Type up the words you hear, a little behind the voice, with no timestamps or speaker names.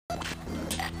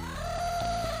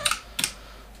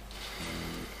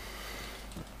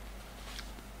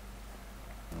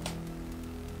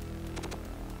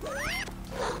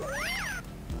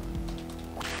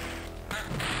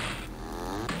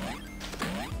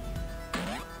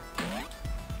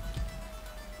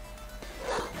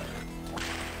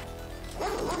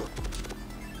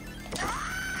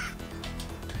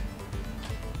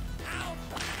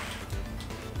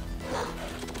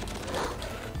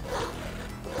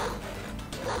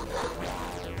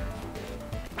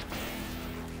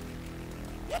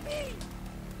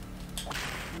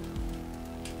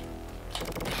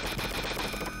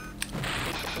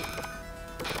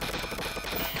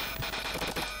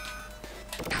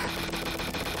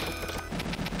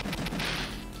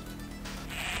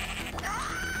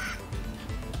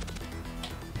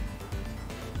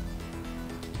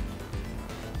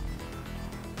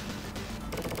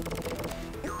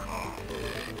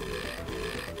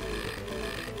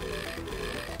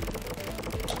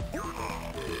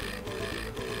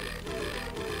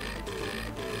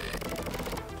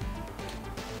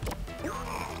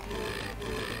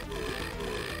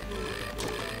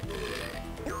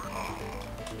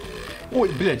Ой,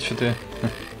 блядь, что ты?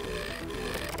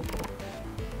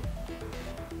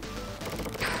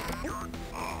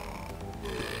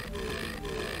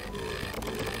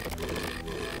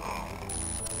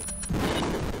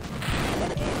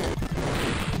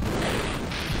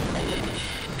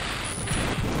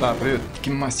 Да, привет,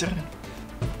 киномастер.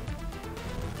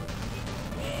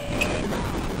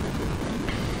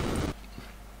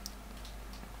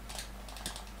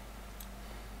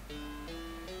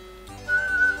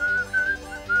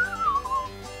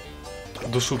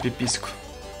 Душу пипиську.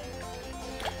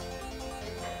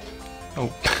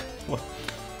 Оу. Вот.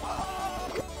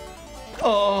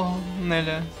 О,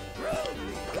 Неля.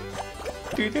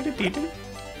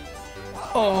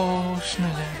 О,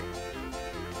 Шнеля.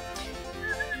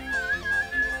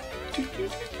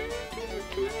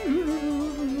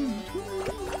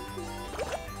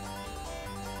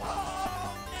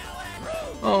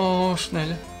 О,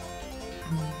 Шнеля.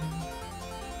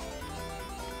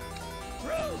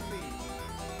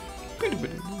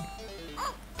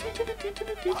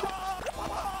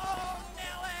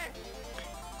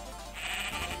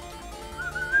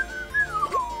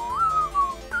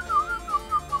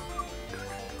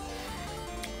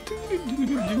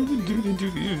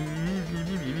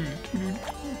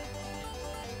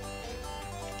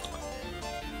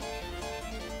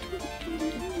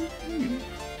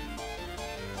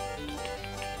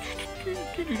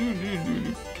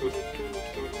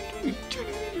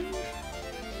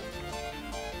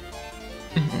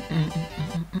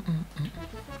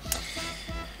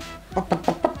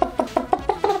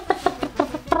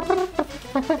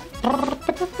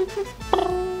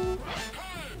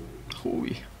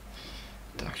 Хуй.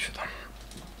 Так, что там?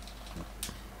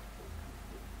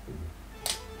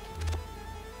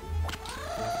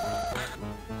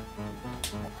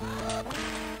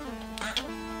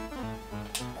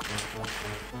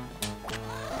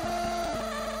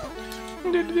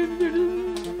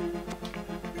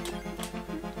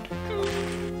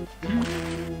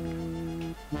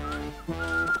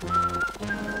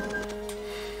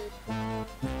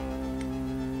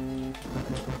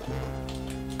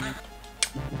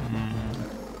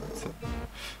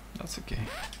 That's okay.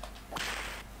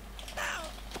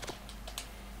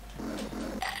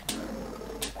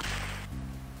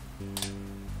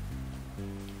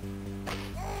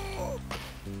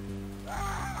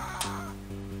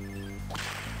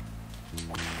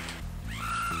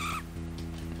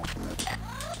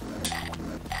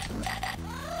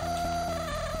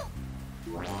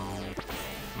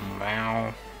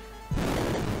 Meow.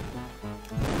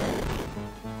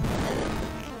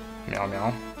 Meow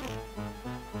meow.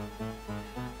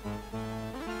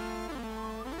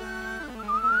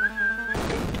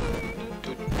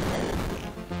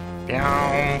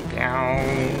 Meow meow.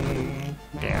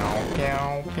 Meow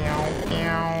meow meow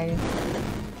meow.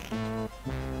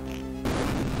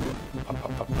 Pop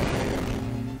pop pop.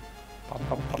 Pop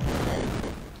pop pop.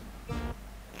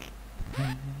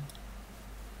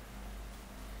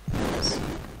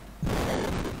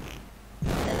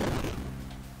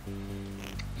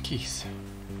 Keys.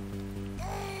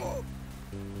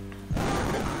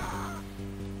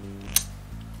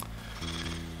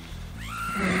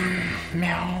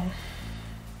 Мяу.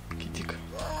 Китик.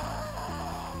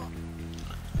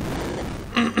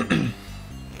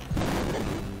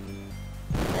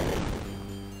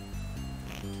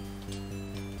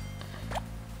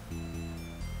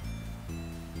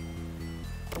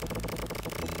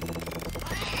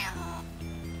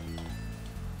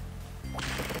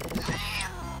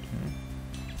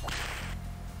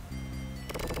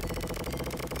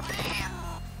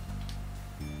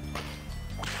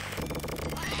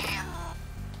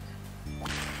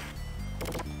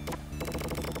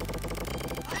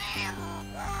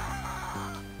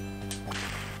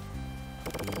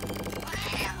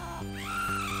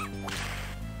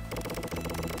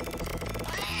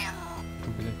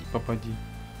 упади.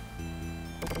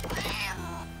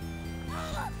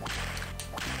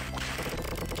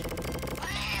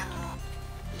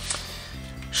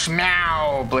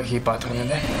 Шмяу! Плохие патроны,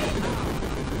 да?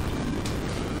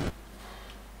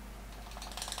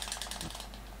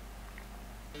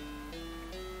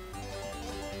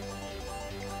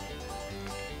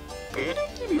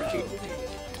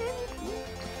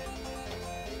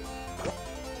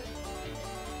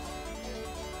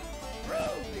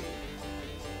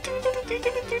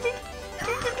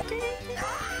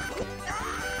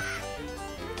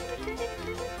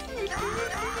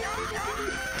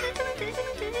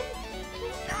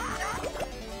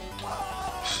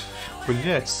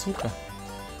 Блять, сука.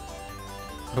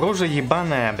 Рожа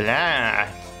ебаная, бля.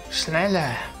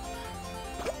 Шнеля.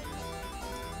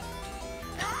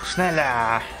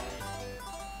 Шнеля.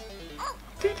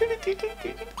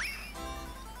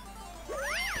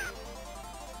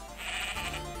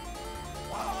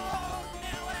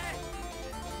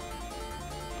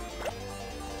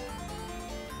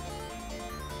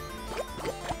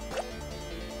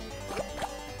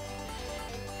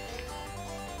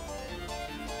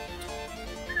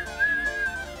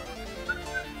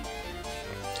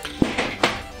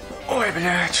 Ой,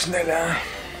 блядь, шнеля.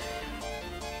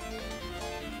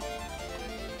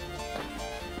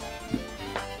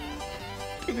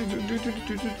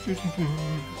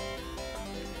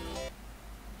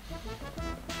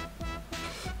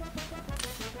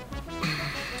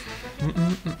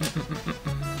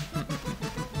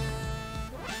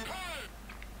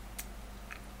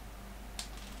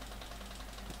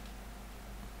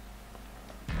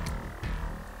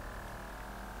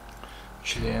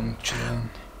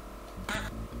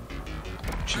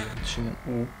 Член.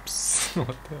 Упс.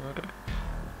 Whatever.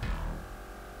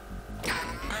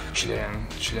 Член.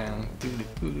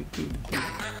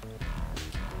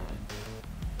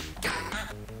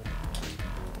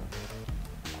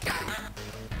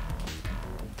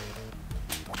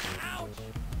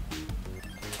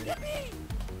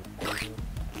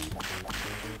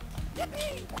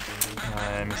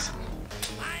 I miss it.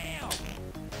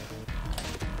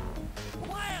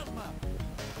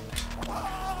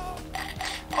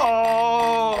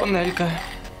 О, Нелька.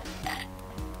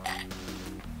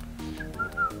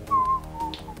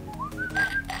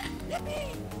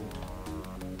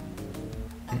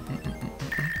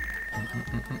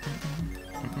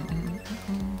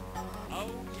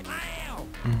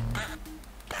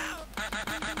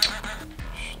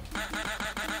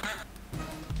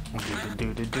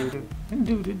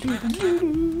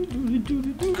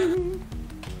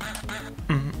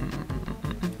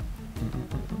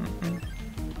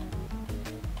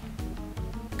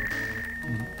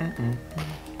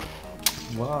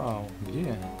 Вау,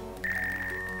 где?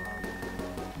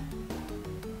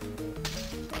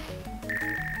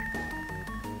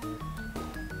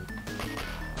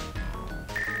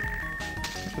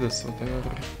 Это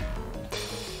whatever.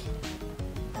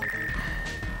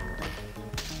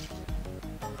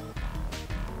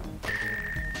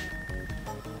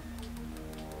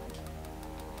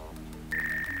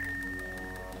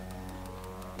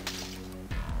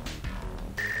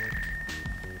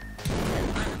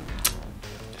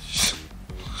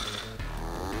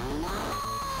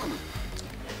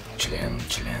 Член.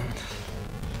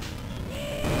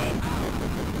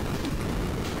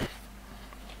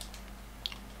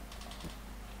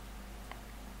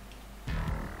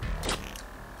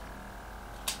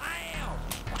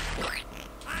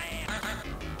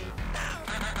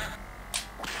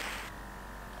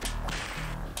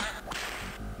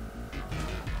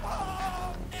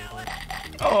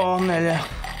 О, Неля.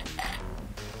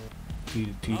 Ты.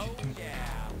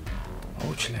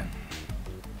 О, член.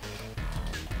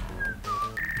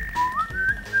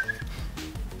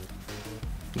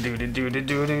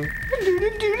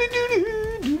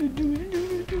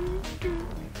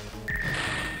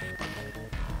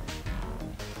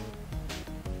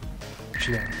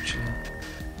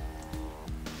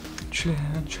 Член.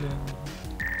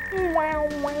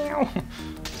 Вау.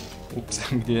 Упс,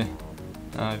 где?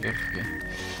 А, вверх.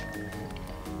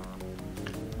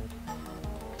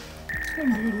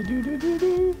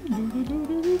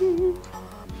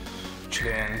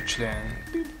 Член.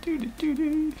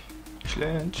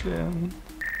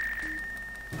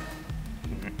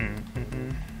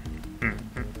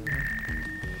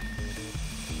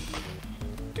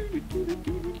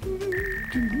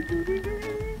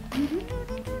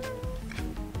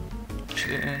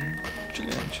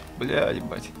 Бля,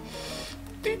 ебать.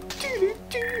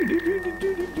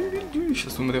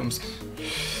 Сейчас умрем.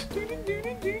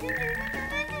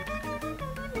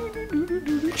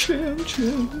 Член.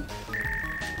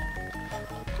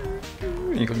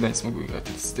 никогда не смогу играть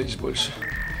этот стейдж больше.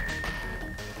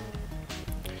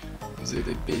 За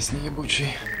этой песней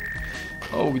ебучей.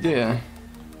 Оу, где я?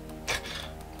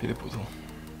 Перепутал.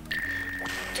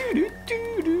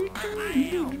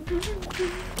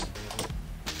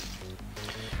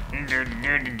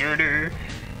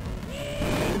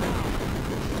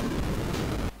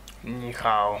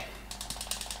 Нихао.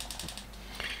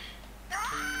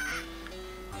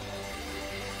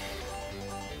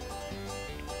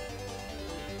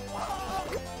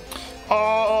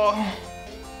 О!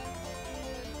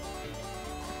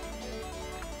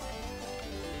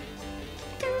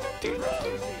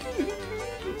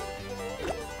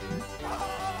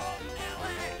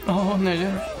 О,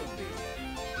 наверное.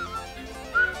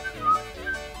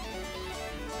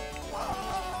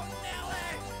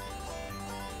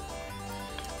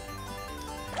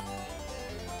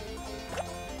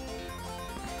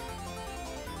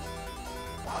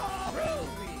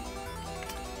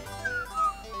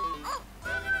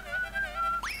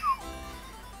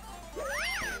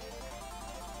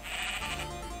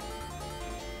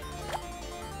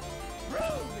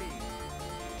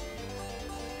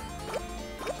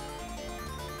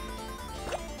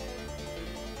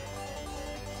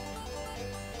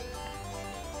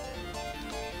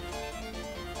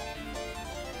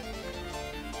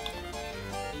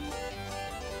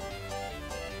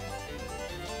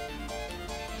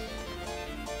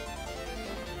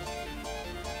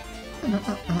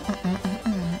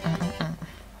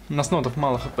 У нас нотов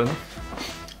мало хп, да?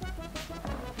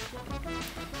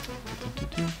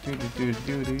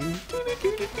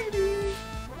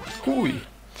 Хуй.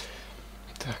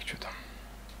 Так, что там?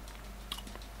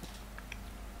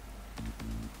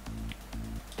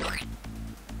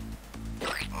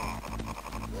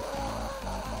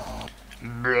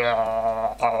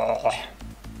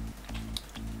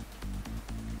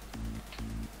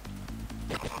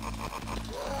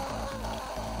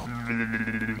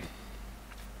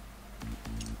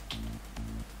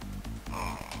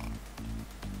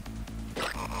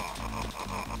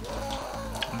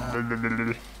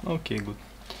 Окей, гуд.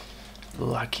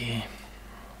 Лаки.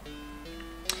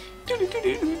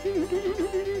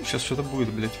 Сейчас что-то будет,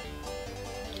 блядь.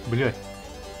 Блядь.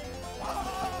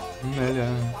 Наля.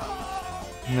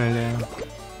 Наля.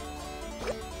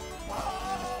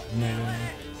 Наля.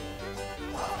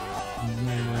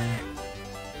 Наля.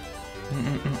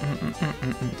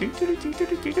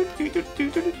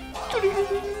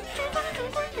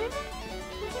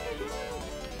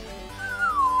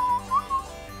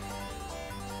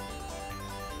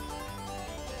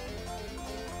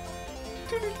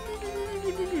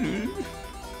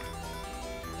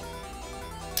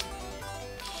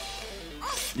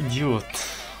 Идиот.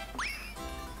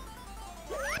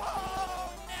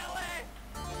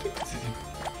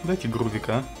 Дайте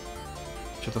грувика, а?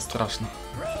 Что-то страшно.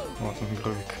 Вот он,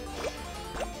 грувик.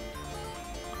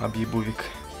 Объебувик.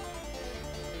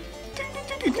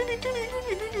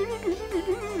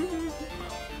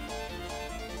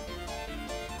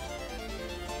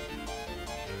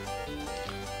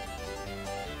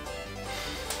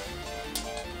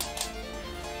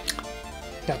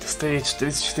 Пятый стейдж,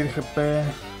 34 хп.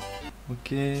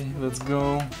 Окей, let's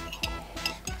go.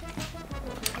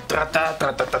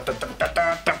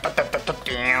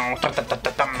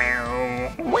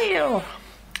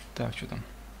 Так, что там?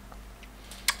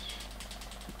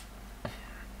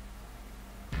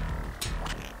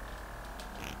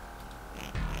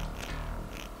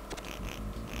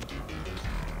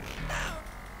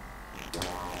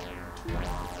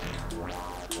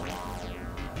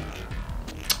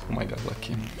 О май гад,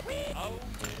 лаки.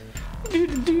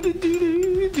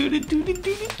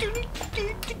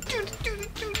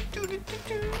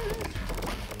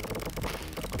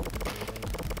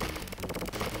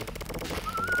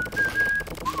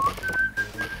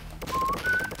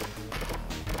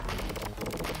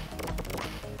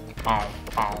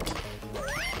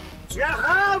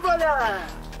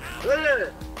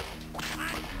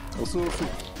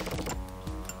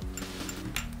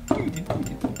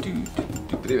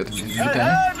 Привет,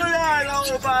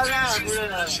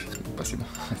 спасибо.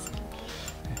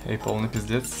 Эй, полный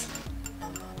пиздец.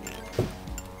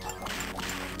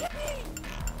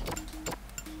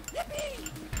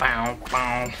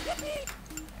 Пау-пау.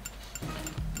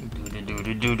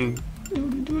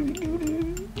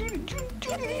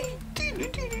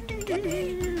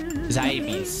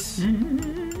 Заебись.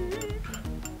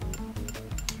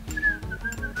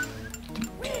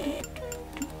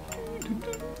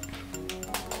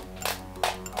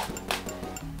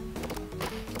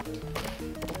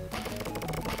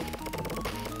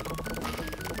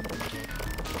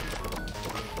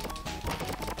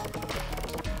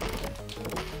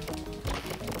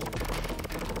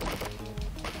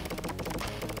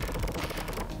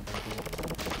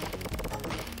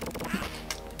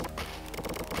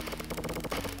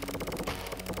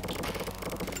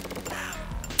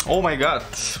 О май гад!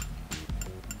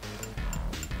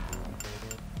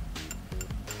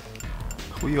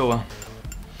 Хуёва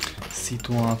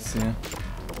ситуация.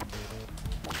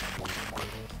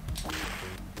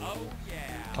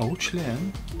 Ау,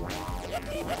 член.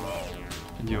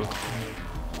 Идиот.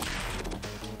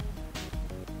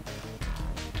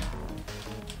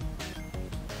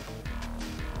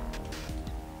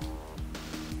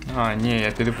 А, не,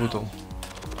 я перепутал.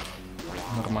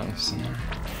 Нормально все.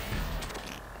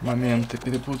 Моменты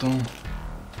перепутал.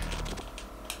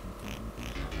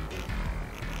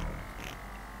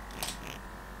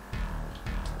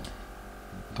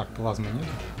 Так, плазмы нет?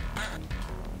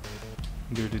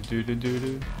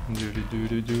 Дюли-дюли-дюли,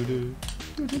 дюли-дюли-дюли,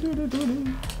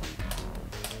 дюли-дюли-дюли.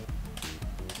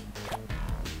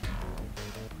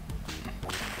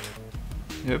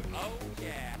 Yep.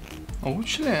 О,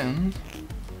 член.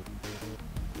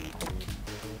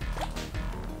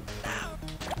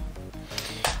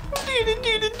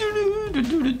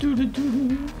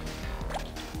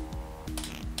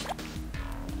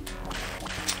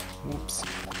 Упс.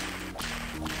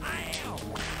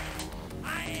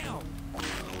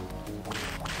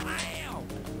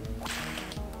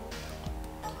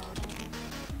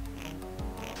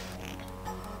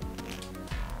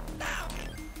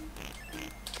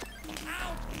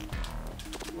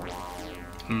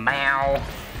 Мяу.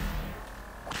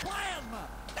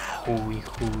 Хуй,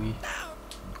 хуй.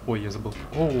 Ой, я забыл.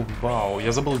 О, вау,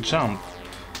 я забыл jump.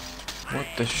 What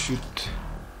the shit.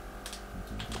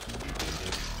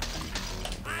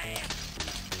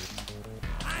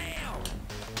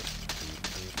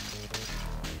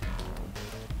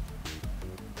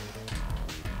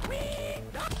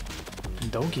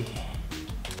 Доги.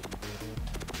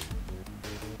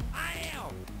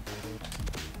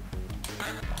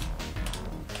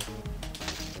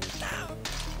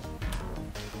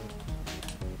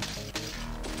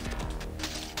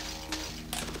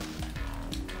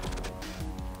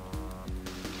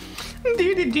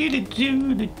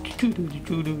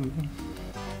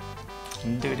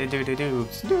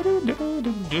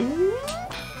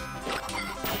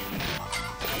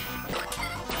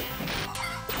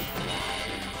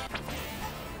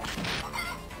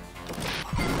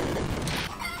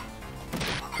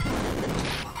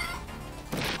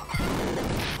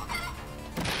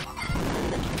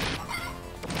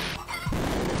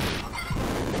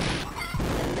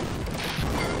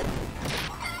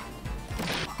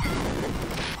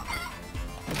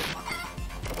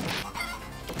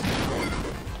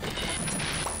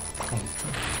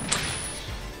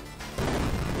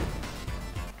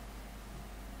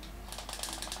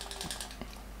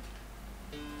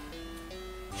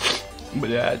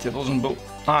 Блять, я должен был...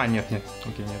 А, нет, нет,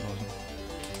 окей, не должен.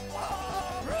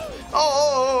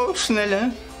 О,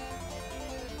 шнеля.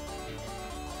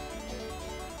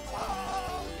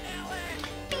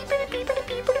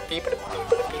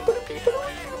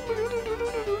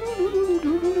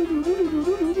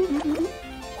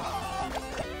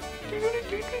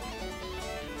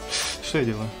 Что я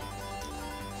делаю?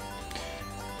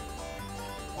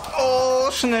 О,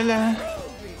 шнеля.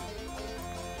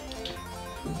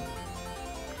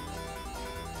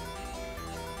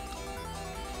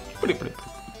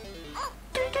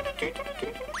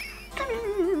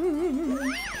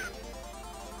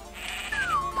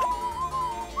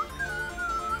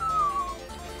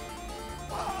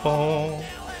 О.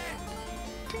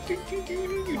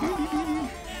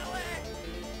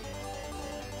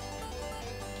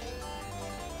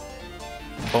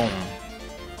 Бом.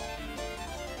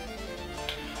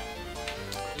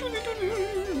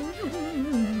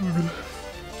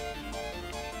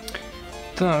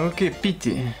 Так, окей,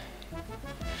 пити.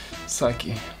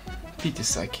 Саки. Пити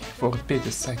саки. For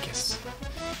пити сакис.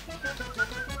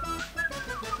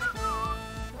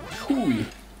 Хуй.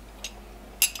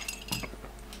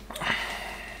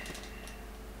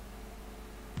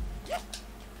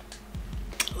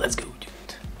 Let's go,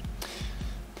 dude.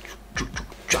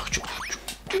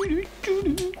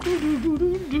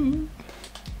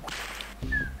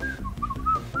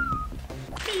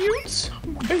 Beats,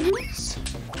 beats.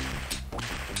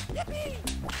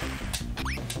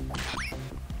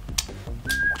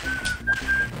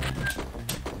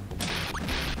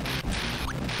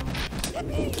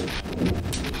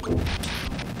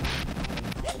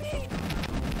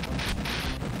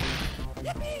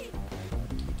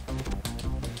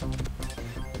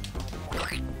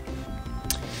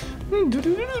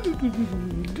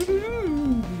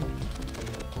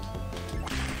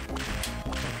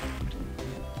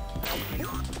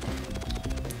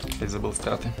 Я забыл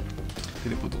страты.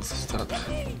 Перепутался в стратах.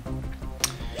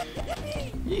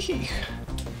 Ихих.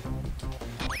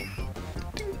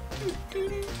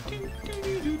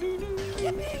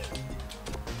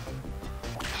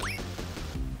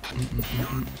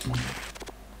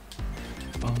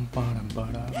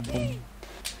 Пам-парам-барам-бум.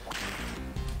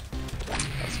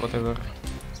 That's whatever.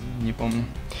 Не помню.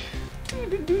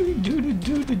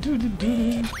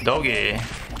 Доги.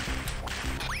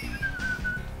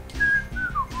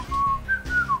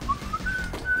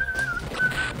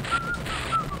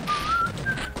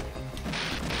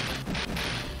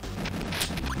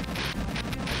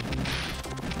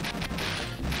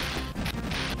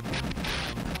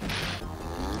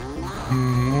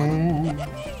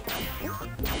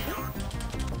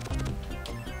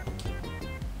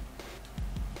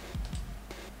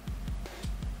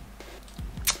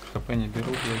 ХП не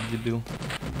беру, я дебил.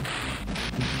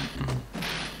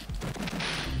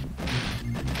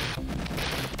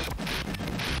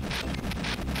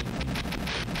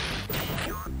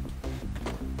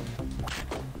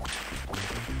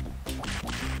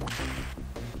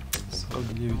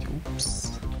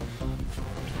 Упс.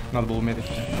 Надо было умереть.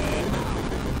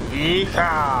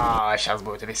 Иха! Сейчас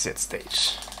будет ресет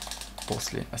стейдж.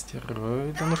 После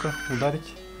астероида. Ну-ка,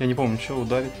 ударить. Я не помню, что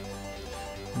ударить.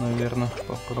 Наверное,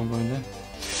 попробую, да?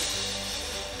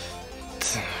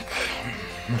 Так.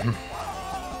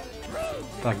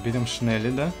 Так, берем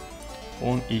Шнелли, да?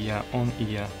 Он и я, он и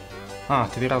я. А,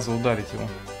 3 раза ударить его.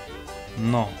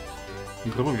 Но.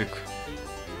 Грувик.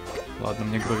 Ладно,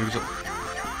 мне Грувик же...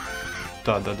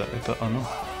 Да-да-да, это оно.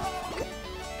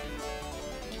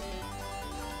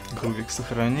 Грувик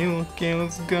сохранил. Окей,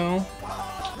 let's go.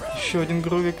 Еще один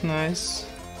Грувик, найс.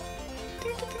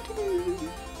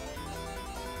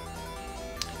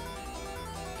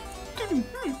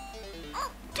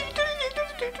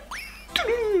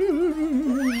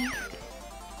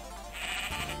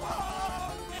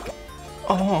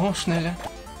 О, Шнеля.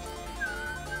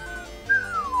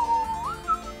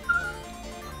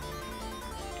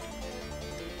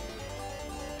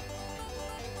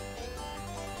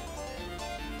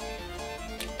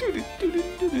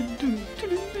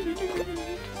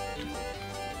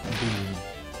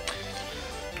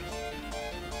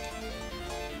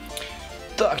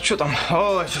 Так, что там?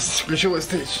 О, сейчас ключевой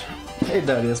стейдж. Эй,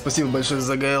 далее, спасибо большое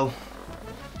за ГЛ.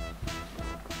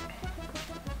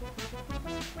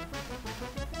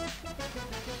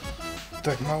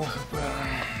 Так, мало хп.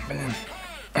 Блин.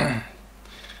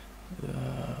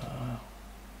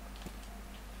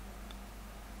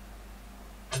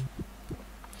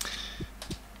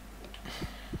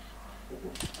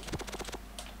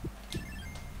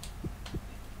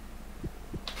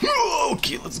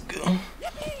 Окей, let's go.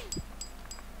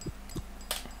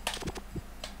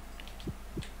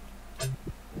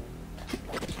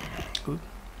 Good.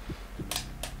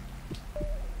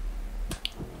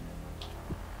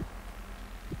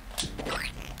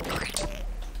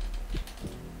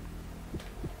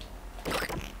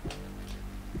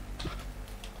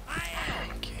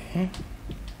 Okay.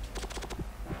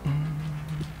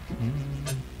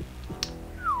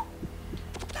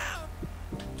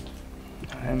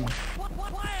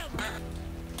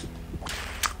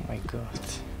 My God.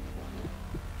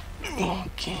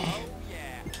 Okay.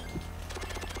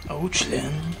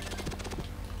 Аучлен.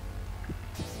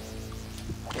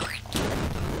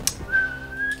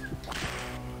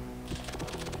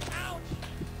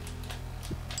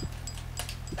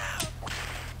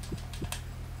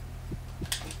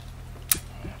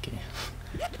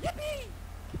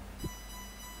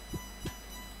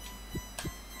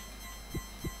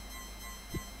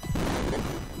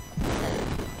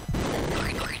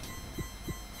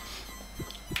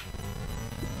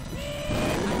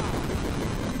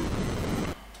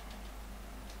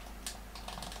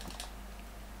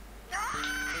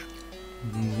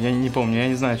 Я не помню, я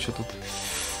не знаю, что тут.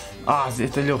 А,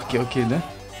 это легкий, окей, да?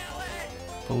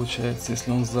 Получается, если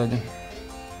он сзади.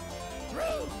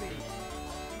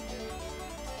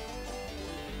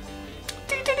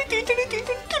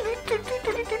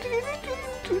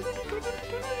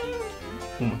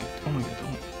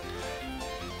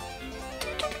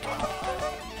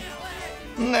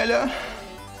 Неля.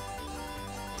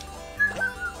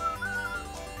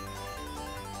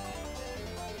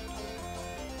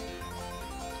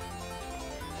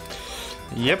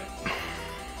 Еп.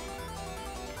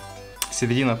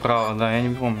 Середина права, да, я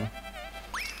не помню.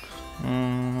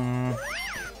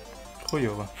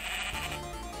 Хуёво.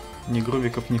 Ни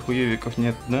грубиков, ни хуёвиков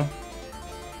нет, да?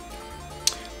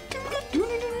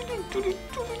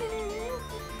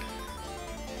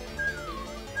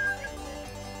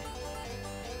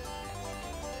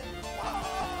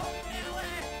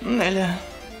 Неля.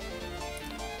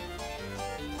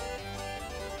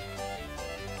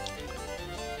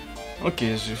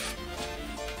 Окей, жив.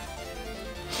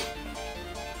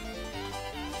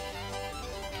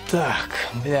 Так,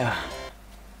 бля.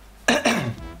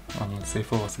 Ладно,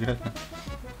 сейфово сыграть, да?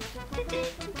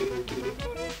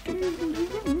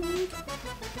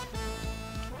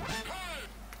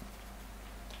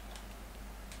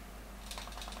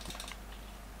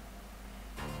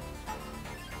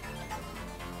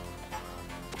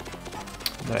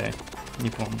 Да, я не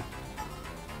помню.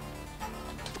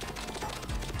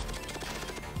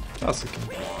 Асуки.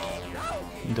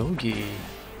 Долгий.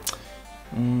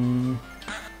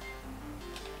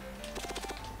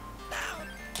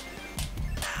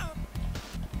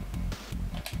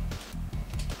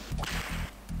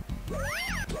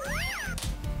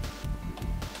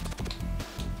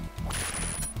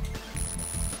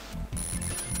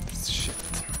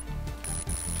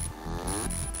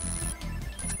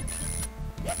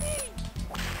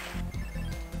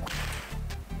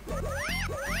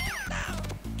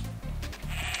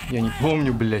 Я не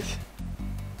помню, блять.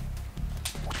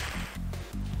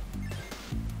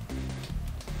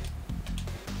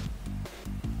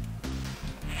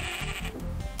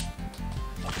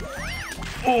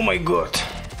 О май гад.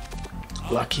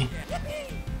 Лаки.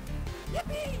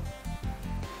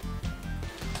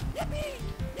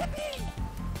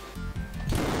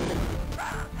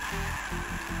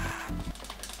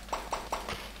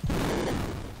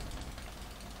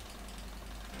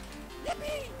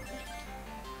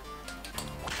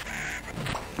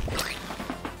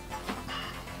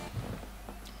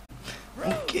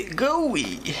 Окей,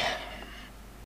 гоуи.